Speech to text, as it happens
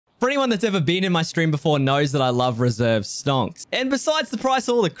For anyone that's ever been in my stream before knows that I love reserve stonks. And besides the price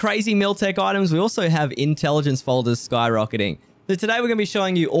of all the crazy Miltech items, we also have intelligence folders skyrocketing. So today we're going to be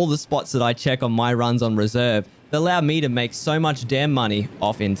showing you all the spots that I check on my runs on reserve that allow me to make so much damn money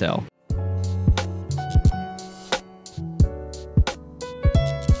off intel.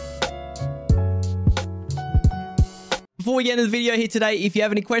 Before we get into the video here today, if you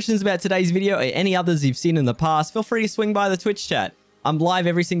have any questions about today's video or any others you've seen in the past, feel free to swing by the Twitch chat. I'm live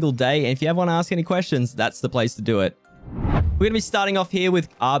every single day, and if you ever want to ask any questions, that's the place to do it. We're going to be starting off here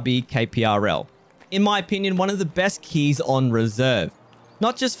with RBKPRL. In my opinion, one of the best keys on reserve.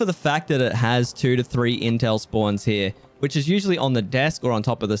 Not just for the fact that it has 2 to 3 intel spawns here, which is usually on the desk or on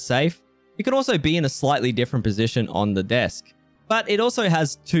top of the safe. You can also be in a slightly different position on the desk. But it also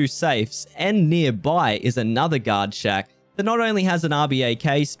has 2 safes, and nearby is another guard shack that not only has an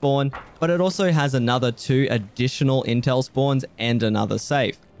RBAK spawn, but it also has another 2 additional intel spawns and another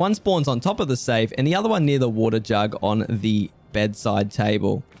safe. One spawns on top of the safe and the other one near the water jug on the bedside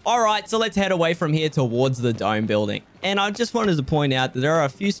table. Alright, so let's head away from here towards the dome building. And I just wanted to point out that there are a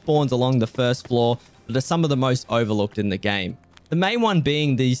few spawns along the first floor that are some of the most overlooked in the game. The main one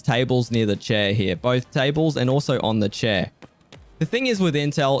being these tables near the chair here, both tables and also on the chair. The thing is with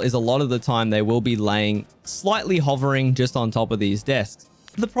intel is a lot of the time they will be laying slightly hovering just on top of these desks.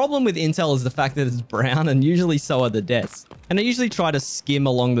 The problem with intel is the fact that it's brown and usually so are the desks. And I usually try to skim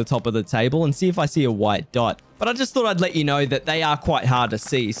along the top of the table and see if I see a white dot. But I just thought I'd let you know that they are quite hard to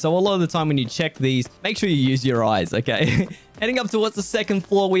see. So a lot of the time when you check these, make sure you use your eyes, okay? Heading up towards the second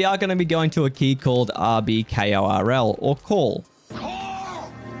floor, we are going to be going to a key called RBKORL or call.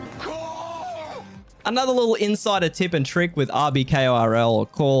 Another little insider tip and trick with RBKORL or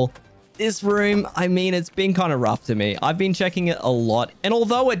call. This room, I mean, it's been kind of rough to me. I've been checking it a lot. And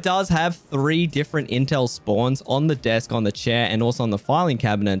although it does have 3 different intel spawns on the desk, on the chair, and also on the filing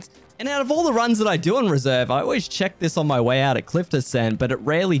cabinets. And out of all the runs that I do on reserve, I always check this on my way out at Cliff Descent, but it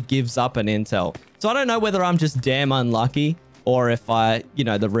rarely gives up an intel. So I don't know whether I'm just damn unlucky or if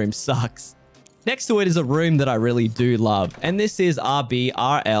the room sucks. Next to it is a room that I really do love, and this is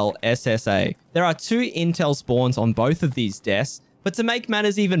RBRLSSA. There are 2 intel spawns on both of these desks, but to make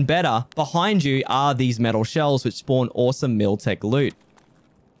matters even better, behind you are these metal shells which spawn awesome Miltech loot.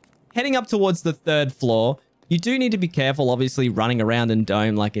 Heading up towards the 3rd floor, you do need to be careful obviously running around in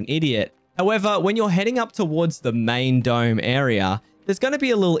dome like an idiot. However, when you're heading up towards the main dome area, there's going to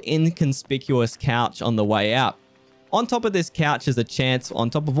be a little inconspicuous couch on the way out. On top of this couch is a chance, on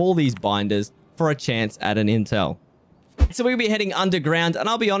top of all these binders, for a chance at an intel. So we'll be heading underground, and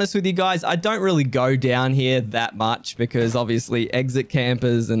I'll be honest with you guys, I don't really go down here that much because obviously exit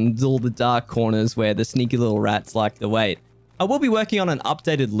campers and all the dark corners where the sneaky little rats like to wait. I will be working on an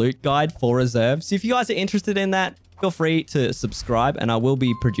updated loot guide for reserve, so if you guys are interested in that, feel free to subscribe and I will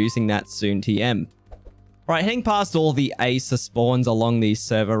be producing that soon TM. Alright, heading past all the Acer spawns along these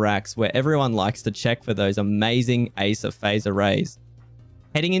server racks where everyone likes to check for those amazing Acer phase arrays.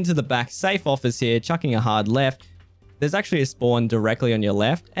 Heading into the back safe office here, chucking a hard left, there's actually a spawn directly on your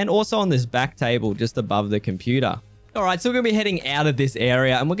left and also on this back table just above the computer. Alright, so we're going to be heading out of this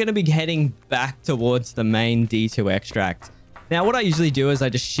area and we're going to be heading back towards the main D2 extract. Now what I usually do is I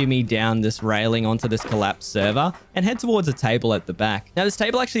just shimmy down this railing onto this collapsed server and head towards a table at the back. Now this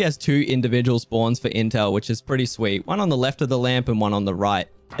table actually has 2 individual spawns for intel, which is pretty sweet. One on the left of the lamp and one on the right,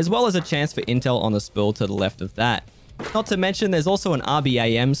 as well as a chance for intel on the spill to the left of that. Not to mention, there's also an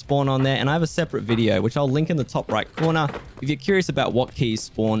RBAM spawn on there, and I have a separate video, which I'll link in the top right corner if you're curious about what keys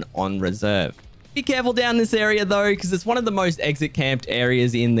spawn on reserve. Be careful down this area though, because it's one of the most exit camped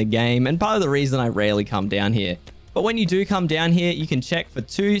areas in the game, and part of the reason I rarely come down here. But when you do come down here, you can check for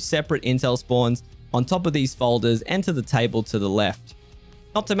 2 separate intel spawns on top of these folders and to the table to the left.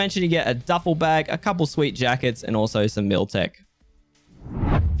 Not to mention you get a duffel bag, a couple sweet jackets, and also some Miltech.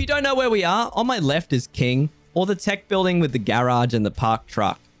 If you don't know where we are, on my left is King, or the tech building with the garage and the parked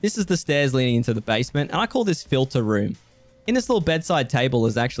truck. This is the stairs leading into the basement, and I call this filter room. In this little bedside table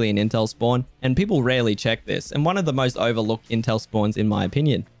is actually an intel spawn, and people rarely check this, and one of the most overlooked intel spawns in my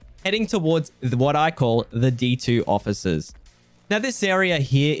opinion. Heading towards what I call the D2 offices. Now this area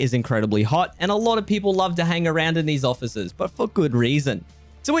here is incredibly hot, and a lot of people love to hang around in these offices, but for good reason.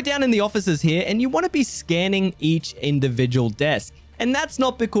 So we're down in the offices here, and you want to be scanning each individual desk. And that's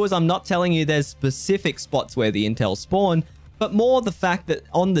not because I'm not telling you there's specific spots where the intel spawn, but more the fact that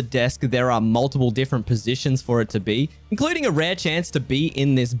on the desk there are multiple different positions for it to be, including a rare chance to be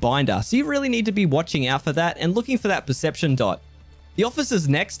in this binder. So you really need to be watching out for that and looking for that perception dot. The offices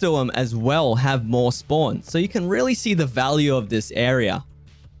next to them as well have more spawns, so you can really see the value of this area.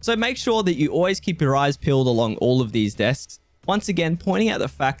 So make sure that you always keep your eyes peeled along all of these desks, Once again, pointing out the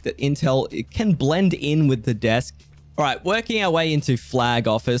fact that intel, it can blend in with the desk. All right, working our way into flag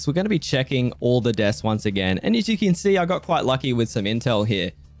office, we're going to be checking all the desks once again. And as you can see, I got quite lucky with some intel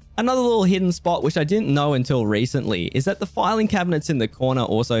here. Another little hidden spot, which I didn't know until recently, is that the filing cabinets in the corner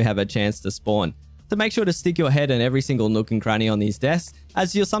also have a chance to spawn. So make sure to stick your head in every single nook and cranny on these desks,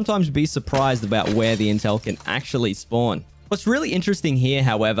 as you'll sometimes be surprised about where the intel can actually spawn. What's really interesting here,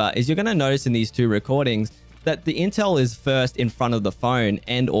 however, is you're going to notice in these two recordings that the intel is first in front of the phone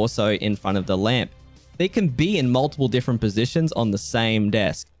and also in front of the lamp. They can be in multiple different positions on the same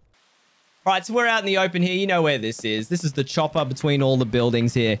desk. All right, so we're out in the open here. You know where this is. This is the chopper between all the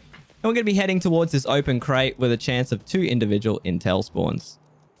buildings here. And we're going to be heading towards this open crate with a chance of 2 individual intel spawns.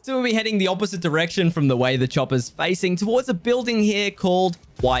 So we'll be heading the opposite direction from the way the chopper's facing towards a building here called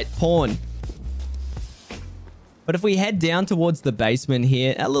White Pawn. But if we head down towards the basement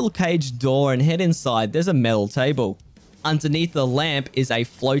here, a little cage door, and head inside, there's a metal table. Underneath the lamp is a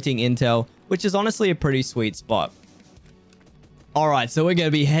floating intel, which is honestly a pretty sweet spot. Alright, so we're going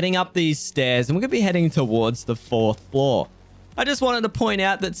to be heading up these stairs and we're going to be heading towards the 4th floor. I just wanted to point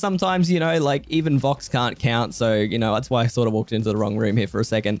out that sometimes, you know, like even Vox can't count. So, you know, that's why I sort of walked into the wrong room here for a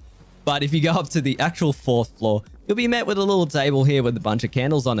second. But if you go up to the actual 4th floor, you'll be met with a little table here with a bunch of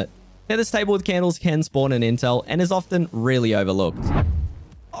candles on it. Now, this table with candles can spawn an intel and is often really overlooked.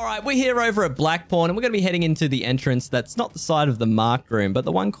 Alright, we're here over at Black Pawn and we're going to be heading into the entrance that's not the side of the marked room, but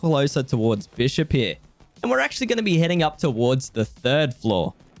the one closer towards Bishop here. And we're actually going to be heading up towards the 3rd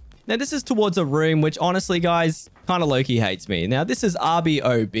floor. Now, this is towards a room which, honestly, guys, kind of low-key hates me. Now, this is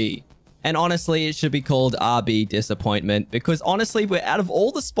RBOB. And honestly, it should be called RB Disappointment. Because, honestly, we're out of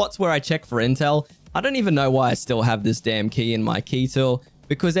all the spots where I check for intel, I don't even know why I still have this damn key in my key tool.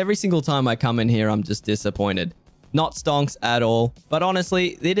 Because every single time I come in here, I'm just disappointed. Not stonks at all. But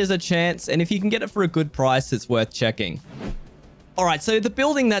honestly, it is a chance. And if you can get it for a good price, it's worth checking. Alright, so the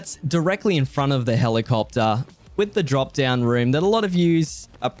building that's directly in front of the helicopter with the drop-down room that a lot of yous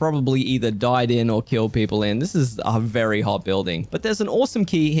are probably either died in or killed people in. This is a very hot building. But there's an awesome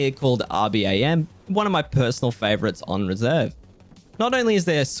key here called RBAM, one of my personal favorites on reserve. Not only is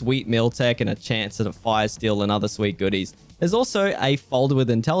there sweet meal tech and a chance at a fire steal and other sweet goodies, there's also a folder with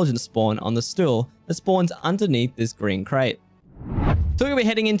intelligence spawn on the stool that spawns underneath this green crate. So we're going to be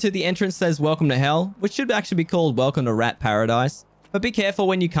heading into the entrance that says Welcome to Hell, which should actually be called Welcome to Rat Paradise. But be careful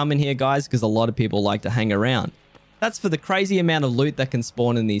when you come in here, guys, because a lot of people like to hang around. That's for the crazy amount of loot that can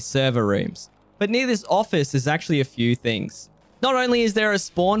spawn in these server rooms. But near this office is actually a few things. Not only is there a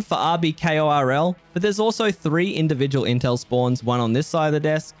spawn for RBKORL, but there's also 3 individual intel spawns, one on this side of the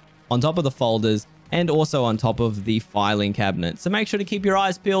desk, on top of the folders, and also on top of the filing cabinet. So make sure to keep your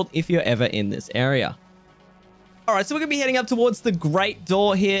eyes peeled if you're ever in this area. Alright, so we're going to be heading up towards the Great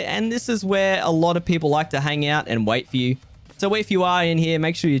Door here, and this is where a lot of people like to hang out and wait for you. So if you are in here,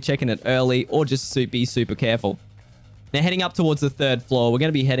 make sure you're checking it early or just be super careful. Now, heading up towards the 3rd floor, we're going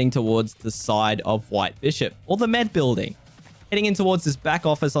to be heading towards the side of White Bishop, or the Med Building. Heading in towards this back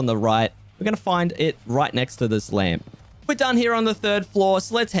office on the right, we're going to find it right next to this lamp. We're done here on the 3rd floor,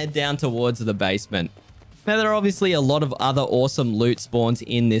 so let's head down towards the basement. Now, there are obviously a lot of other awesome loot spawns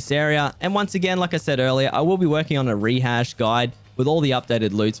in this area, and once again, like I said earlier, I will be working on a rehash guide with all the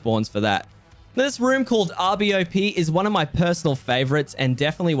updated loot spawns for that. Now, this room called RBOP is one of my personal favorites and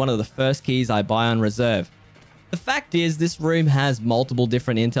definitely one of the first keys I buy on reserve. The fact is, this room has multiple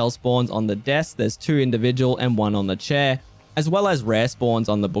different intel spawns on the desk. There's 2 individual and 1 on the chair, as well as rare spawns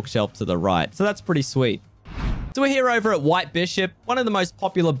on the bookshelf to the right. So that's pretty sweet. So we're here over at White Bishop, one of the most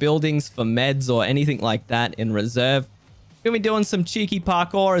popular buildings for meds or anything like that in reserve. We're going to be doing some cheeky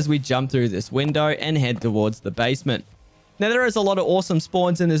parkour as we jump through this window and head towards the basement. Now, there is a lot of awesome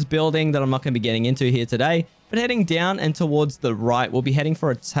spawns in this building that I'm not going to be getting into here today, but heading down and towards the right, we'll be heading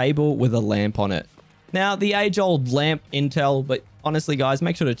for a table with a lamp on it. Now, the age-old lamp intel, but honestly, guys,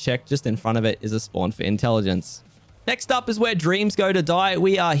 make sure to check just in front of it is a spawn for intelligence. Next up is where dreams go to die.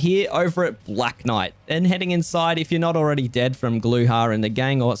 We are here over at Black Knight, and heading inside if you're not already dead from Gluhar and the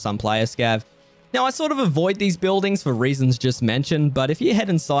gang or some player scav. Now, I sort of avoid these buildings for reasons just mentioned, but if you head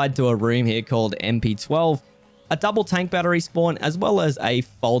inside to a room here called MP12, a double tank battery spawn, as well as a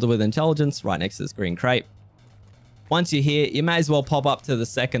folder with intelligence right next to this green crate. Once you're here, you may as well pop up to the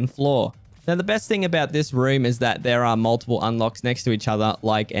 2nd floor. Now, the best thing about this room is that there are multiple unlocks next to each other,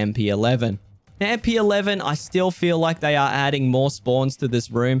 like MP11. Now, MP11, I still feel like they are adding more spawns to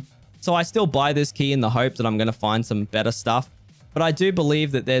this room, so I still buy this key in the hope that I'm going to find some better stuff. But I do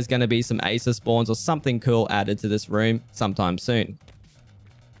believe that there's going to be some Acer spawns or something cool added to this room sometime soon.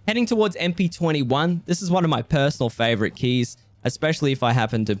 Heading towards MP21, this is one of my personal favorite keys, especially if I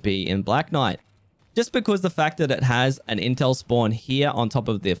happen to be in Black Knight. just because the fact that it has an intel spawn here on top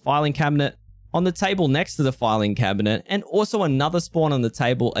of the filing cabinet, on the table next to the filing cabinet, and also another spawn on the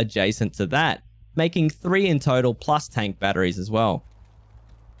table adjacent to that, making 3 in total plus tank batteries as well.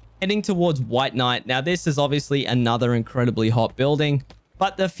 Heading towards White Knight, now this is obviously another incredibly hot building,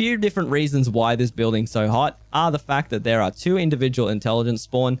 but the few different reasons why this building's so hot are the fact that there are 2 individual intelligence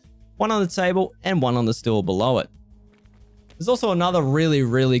spawn, one on the table and one on the stool below it. There's also another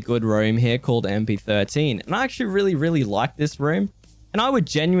really good room here called MP13, and I actually really like this room, and I would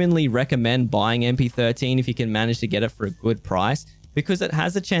genuinely recommend buying MP13 if you can manage to get it for a good price, because it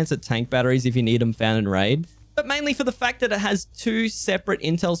has a chance at tank batteries if you need them found in raid, but mainly for the fact that it has 2 separate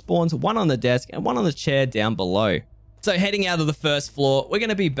intel spawns, one on the desk and one on the chair down below. So heading out of the first floor, we're going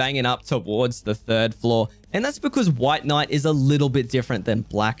to be banging up towards the 3rd floor, and that's because White Knight is a little bit different than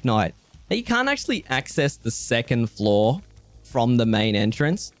Black Knight. Now you can't actually access the 2nd floor from the main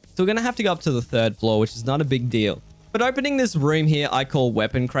entrance, so we're going to have to go up to the 3rd floor, which is not a big deal. But opening this room here, I call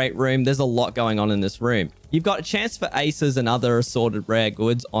Weapon Crate Room, there's a lot going on in this room. You've got a chance for aces and other assorted rare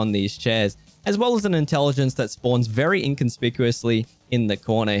goods on these chairs, as well as an intelligence that spawns very inconspicuously in the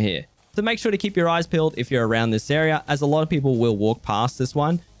corner here. So make sure to keep your eyes peeled if you're around this area, as a lot of people will walk past this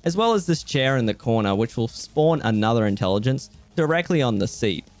one, as well as this chair in the corner, which will spawn another intelligence directly on the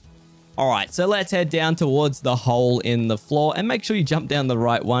seat. Alright, so let's head down towards the hole in the floor, and make sure you jump down the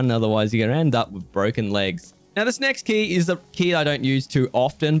right one, otherwise you're going to end up with broken legs. Now this next key is a key I don't use too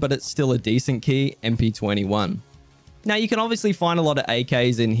often, but it's still a decent key, MP21. Now you can obviously find a lot of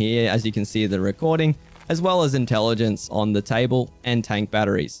AKs in here, as you can see the recording, as well as intelligence on the table and tank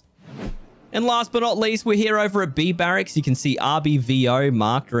batteries. And last but not least, we're here over at B Barracks. You can see RBVO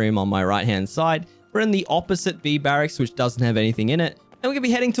marked room on my right hand side. We're in the opposite B Barracks, which doesn't have anything in it. And we're going to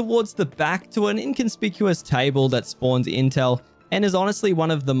be heading towards the back to an inconspicuous table that spawns intel, and is honestly one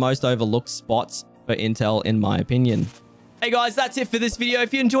of the most overlooked spots for intel in my opinion. Hey guys, that's it for this video.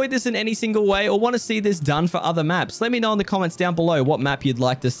 If you enjoyed this in any single way or want to see this done for other maps, let me know in the comments down below what map you'd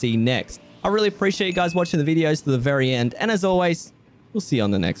like to see next. I really appreciate you guys watching the videos to the very end, and as always, we'll see you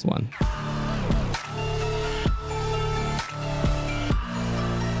on the next one.